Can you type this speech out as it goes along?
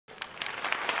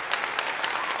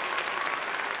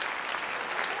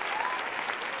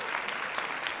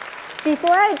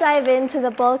Before I dive into the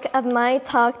bulk of my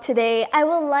talk today, I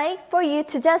would like for you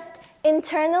to just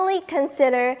internally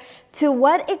consider to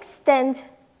what extent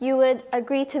you would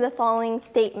agree to the following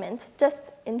statement, just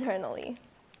internally.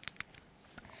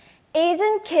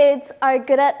 Asian kids are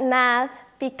good at math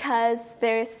because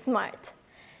they're smart.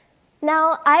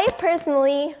 Now, I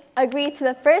personally agree to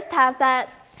the first half that,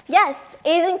 yes,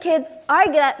 Asian kids are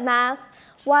good at math,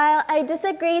 while I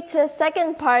disagree to the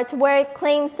second part where it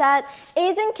claims that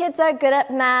Asian kids are good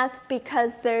at math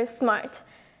because they're smart.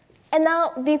 And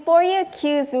now, before you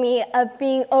accuse me of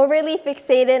being overly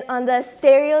fixated on the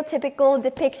stereotypical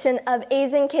depiction of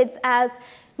Asian kids as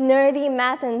nerdy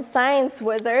math and science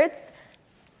wizards,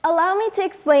 allow me to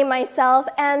explain myself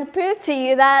and prove to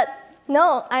you that,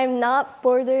 no, I'm not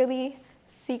borderly,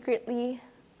 secretly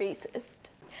racist.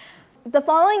 The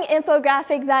following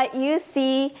infographic that you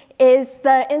see is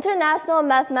the International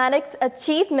Mathematics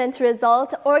Achievement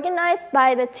Result organized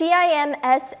by the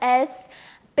TIMSS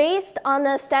based on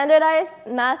a standardized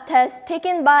math test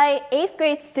taken by 8th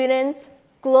grade students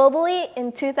globally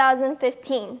in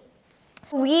 2015.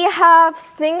 We have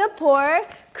Singapore,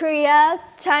 Korea,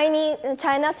 China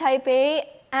Taipei,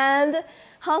 and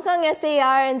Hong Kong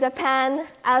SAR and Japan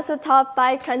as the top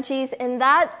 5 countries in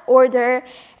that order,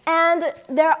 and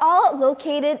they're all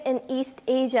located in East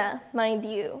Asia, mind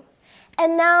you.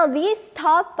 And now these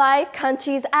top 5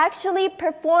 countries actually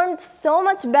performed so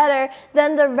much better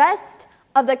than the rest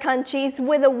of the countries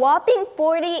with a whopping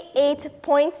 48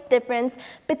 points difference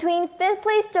between 5th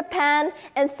place Japan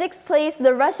and 6th place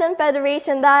the Russian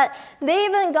Federation, that they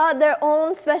even got their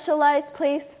own specialized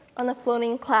place on a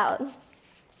floating cloud.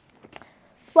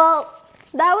 Well,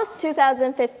 that was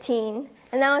 2015,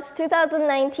 and now it's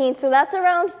 2019, so that's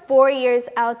around 4 years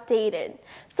outdated.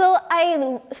 So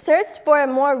I searched for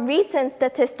more recent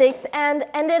statistics and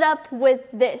ended up with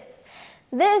this.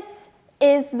 This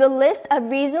is the list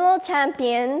of regional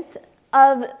champions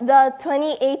of the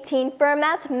 2018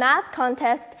 Fermat Math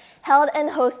Contest held and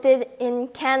hosted in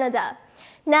Canada.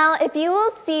 Now, if you will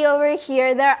see over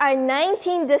here, there are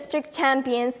 19 district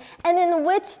champions, and in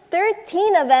which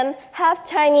 13 of them have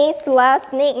Chinese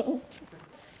last names.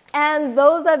 And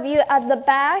those of you at the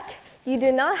back, you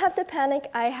do not have to panic.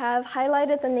 I have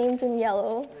highlighted the names in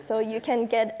yellow, so you can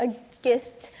get a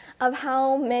gist of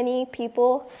how many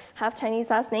people have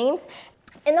Chinese last names.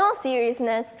 In all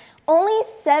seriousness, only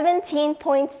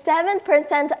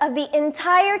 17.7% of the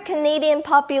entire Canadian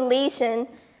population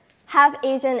have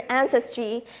Asian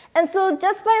ancestry. And so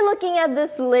just by looking at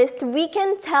this list, we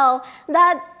can tell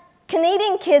that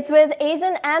Canadian kids with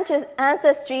Asian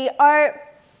ancestry are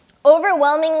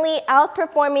overwhelmingly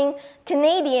outperforming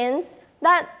Canadians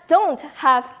that don't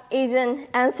have Asian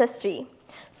ancestry.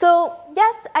 So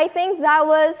yes, I think that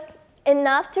was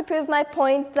enough to prove my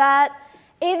point that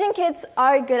Asian kids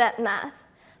are good at math.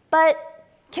 But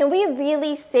can we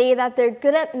really say that they're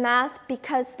good at math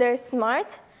because they're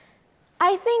smart?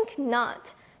 I think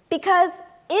not. Because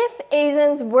if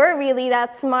Asians were really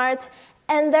that smart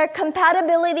and their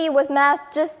compatibility with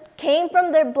math just came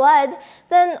from their blood,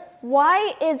 then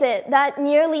why is it that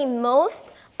nearly most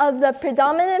of the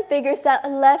predominant figures that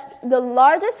left the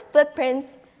largest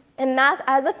footprints in math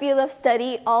as a field of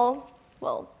study all,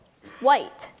 well,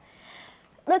 white?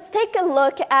 Let's take a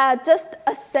look at just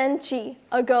a century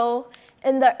ago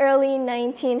in the early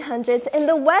 1900s. In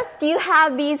the West, you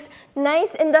have these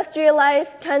nice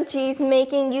industrialized countries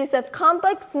making use of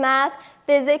complex math,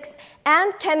 physics,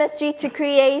 and chemistry to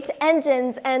create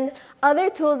engines and other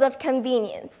tools of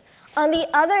convenience. On the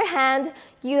other hand,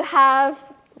 you have,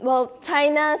 well,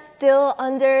 China still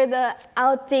under the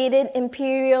outdated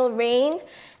imperial reign,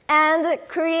 and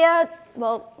Korea,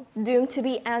 well, doomed to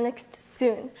be annexed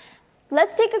soon.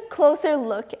 Let's take a closer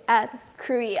look at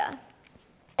Korea.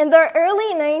 In the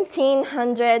early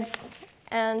 1900s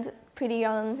and pretty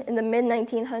on in the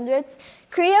mid-1900s,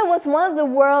 Korea was one of the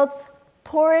world's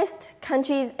poorest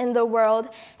countries in the world,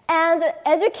 and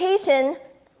education,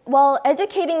 well,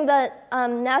 educating the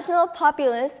national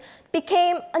populace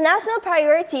became a national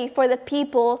priority for the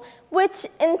people, which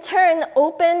in turn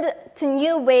opened to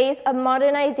new ways of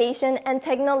modernization and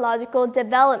technological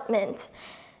development.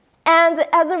 And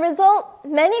as a result,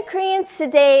 many Koreans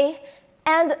today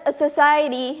and a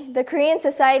society, the Korean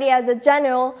society as a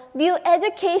general, view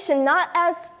education not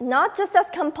just as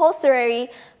compulsory,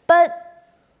 but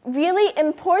really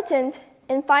important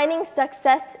in finding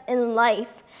success in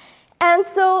life. And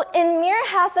so in mere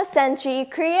half a century,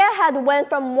 Korea had went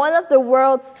from one of the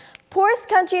world's poorest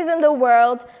countries in the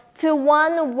world to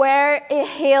one where it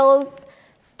hails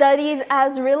studies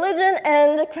as religion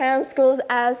and cram schools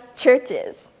as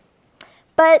churches.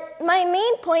 But my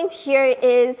main point here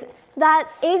is that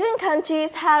Asian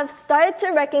countries have started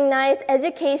to recognize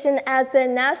education as their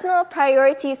national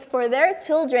priorities for their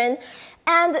children,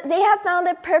 and they have found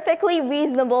it perfectly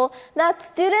reasonable that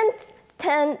students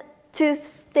tend to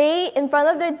stay in front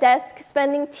of their desk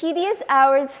spending tedious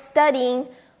hours studying,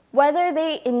 whether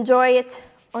they enjoy it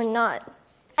or not.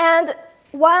 And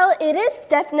while it is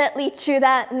definitely true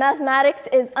that mathematics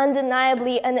is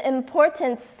undeniably an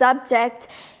important subject,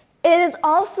 it is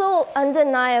also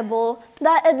undeniable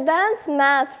that advanced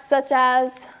math such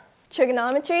as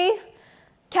trigonometry,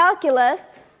 calculus,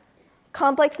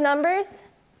 complex numbers,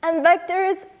 and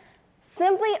vectors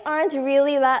simply aren't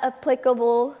really that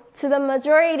applicable to the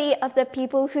majority of the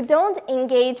people who don't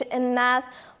engage in math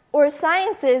or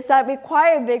sciences that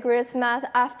require vigorous math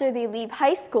after they leave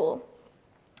high school.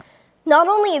 Not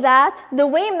only that, the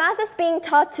way math is being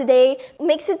taught today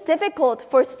makes it difficult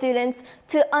for students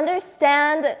to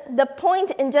understand the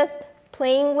point in just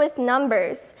playing with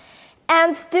numbers.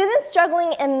 And students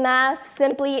struggling in math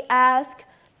simply ask,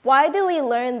 why do we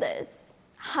learn this?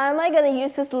 How am I going to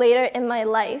use this later in my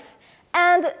life?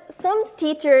 And some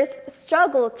teachers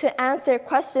struggle to answer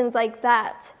questions like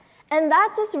that. And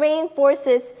that just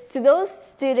reinforces to those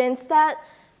students that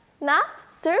math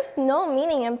serves no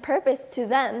meaning and purpose to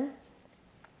them.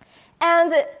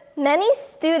 And many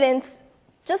students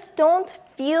just don't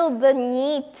feel the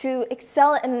need to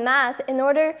excel in math in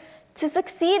order to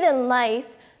succeed in life,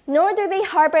 nor do they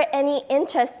harbor any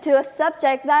interest to a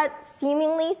subject that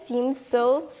seemingly seems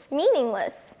so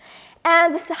meaningless.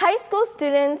 And high school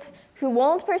students who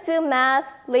won't pursue math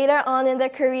later on in their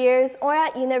careers or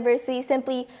at university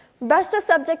simply brush the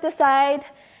subject aside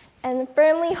and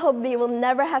firmly hope they will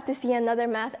never have to see another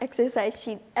math exercise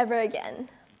sheet ever again.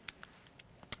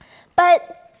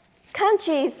 But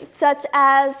countries such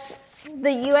as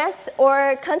the US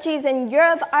or countries in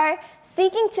Europe are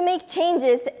seeking to make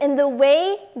changes in the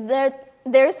way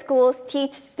their schools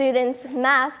teach students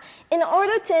math in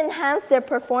order to enhance their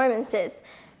performances.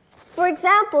 For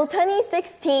example,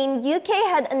 2016, UK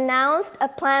had announced a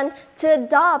plan to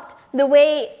adopt the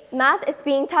way math is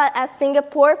being taught at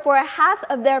Singapore for half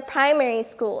of their primary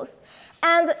schools.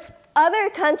 And other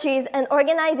countries and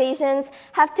organizations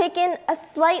have taken a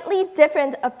slightly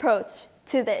different approach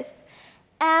to this.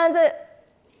 And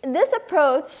this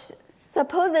approach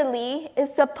supposedly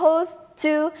is supposed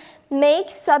to make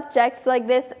subjects like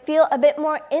this feel a bit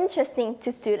more interesting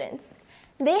to students.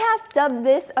 They have dubbed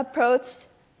this approach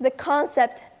the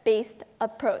concept-based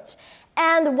approach.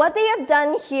 And what they have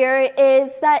done here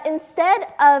is that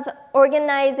instead of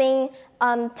organizing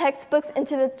textbooks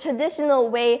into the traditional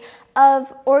way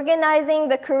of organizing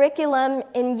the curriculum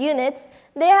in units,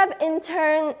 they have in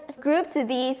turn grouped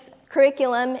these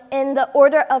curriculum in the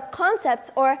order of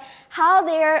concepts or how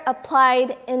they are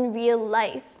applied in real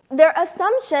life. Their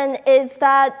assumption is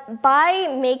that by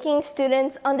making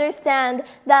students understand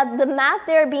that the math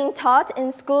they're being taught in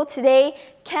school today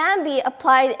can be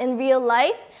applied in real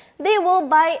life, they will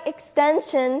by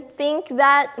extension think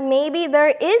that maybe there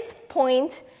is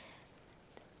point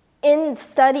in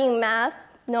studying math,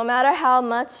 no matter how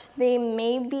much they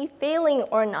may be failing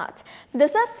or not.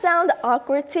 Does that sound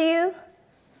awkward to you?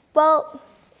 Well,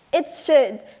 it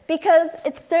should, because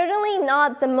it's certainly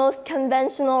not the most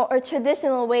conventional or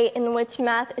traditional way in which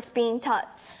math is being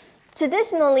taught.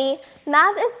 Traditionally,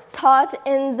 math is taught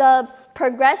in the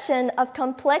progression of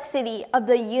complexity of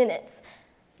the units.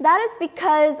 That is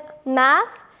because math,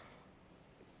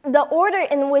 the order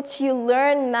in which you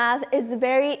learn math is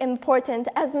very important,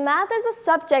 as math is a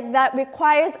subject that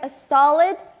requires a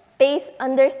solid base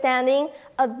understanding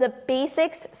of the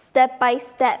basics step by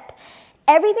step.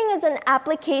 Everything is an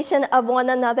application of one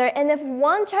another, and if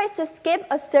one tries to skip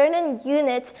a certain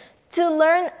unit to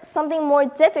learn something more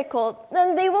difficult,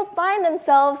 then they will find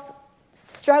themselves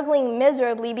struggling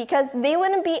miserably because they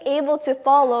wouldn't be able to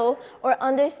follow or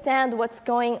understand what's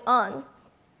going on.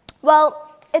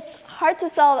 Well, it's hard to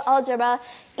solve algebra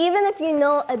even if you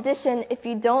know addition if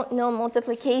you don't know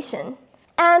multiplication.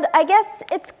 And I guess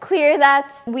it's clear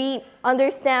that we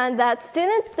understand that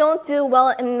students don't do well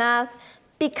in math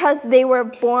because they were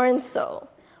born so.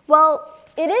 Well,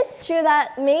 it is true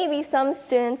that maybe some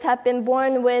students have been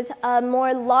born with a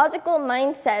more logical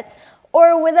mindset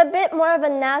or with a bit more of a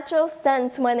natural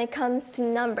sense when it comes to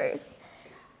numbers.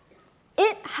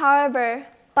 It, however,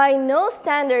 by no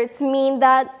standards mean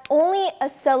that only a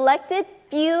selected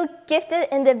few gifted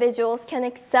individuals can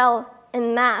excel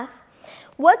in math.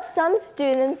 What some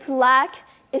students lack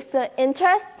is the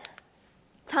interest,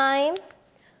 time,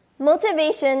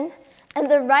 motivation, and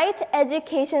the right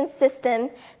education system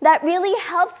that really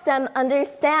helps them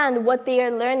understand what they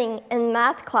are learning in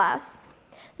math class.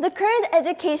 The current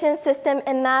education system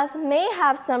in math may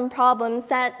have some problems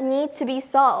that need to be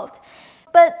solved,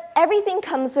 but everything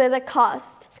comes with a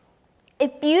cost.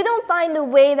 If you don't find a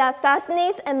way that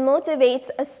fascinates and motivates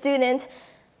a student,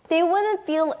 they wouldn't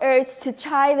feel urged to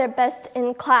try their best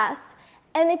in class.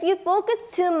 And if you focus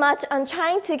too much on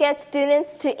trying to get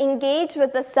students to engage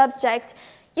with the subject,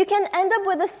 you can end up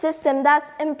with a system that's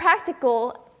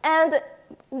impractical and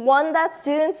one that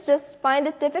students just find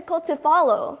it difficult to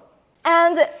follow.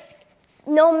 And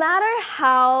no matter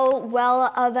how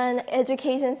well of an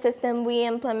education system we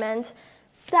implement,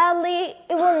 sadly,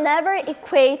 it will never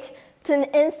equate to an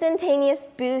instantaneous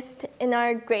boost in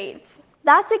our grades.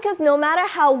 That's because no matter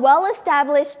how well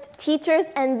established teachers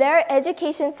and their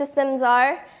education systems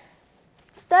are,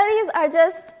 studies are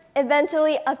just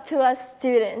eventually up to us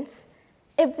students.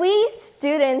 If we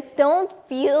students don't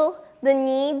feel the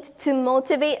need to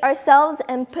motivate ourselves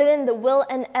and put in the will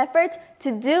and effort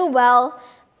to do well,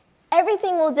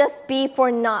 everything will just be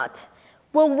for naught.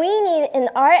 What we need in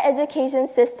our education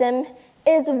system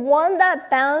is one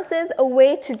that balances a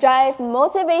way to drive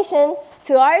motivation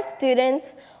to our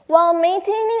students while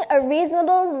maintaining a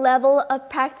reasonable level of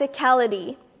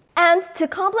practicality. And to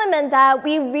complement that,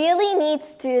 we really need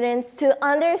students to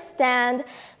understand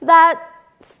that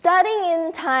studying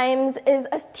in times is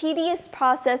a tedious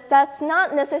process that's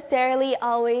not necessarily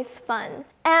always fun.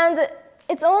 And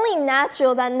it's only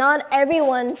natural that not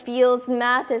everyone feels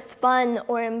math is fun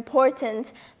or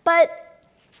important, but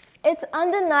it's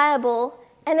undeniable,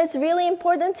 and it's really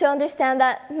important to understand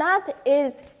that math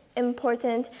is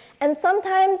important. And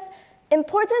sometimes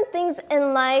important things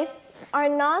in life are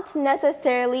not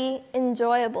necessarily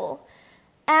enjoyable.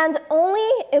 And only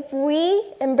if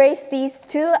we embrace these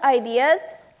two ideas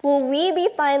will we be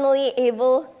finally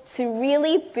able to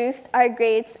really boost our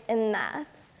grades in math.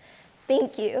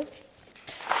 Thank you.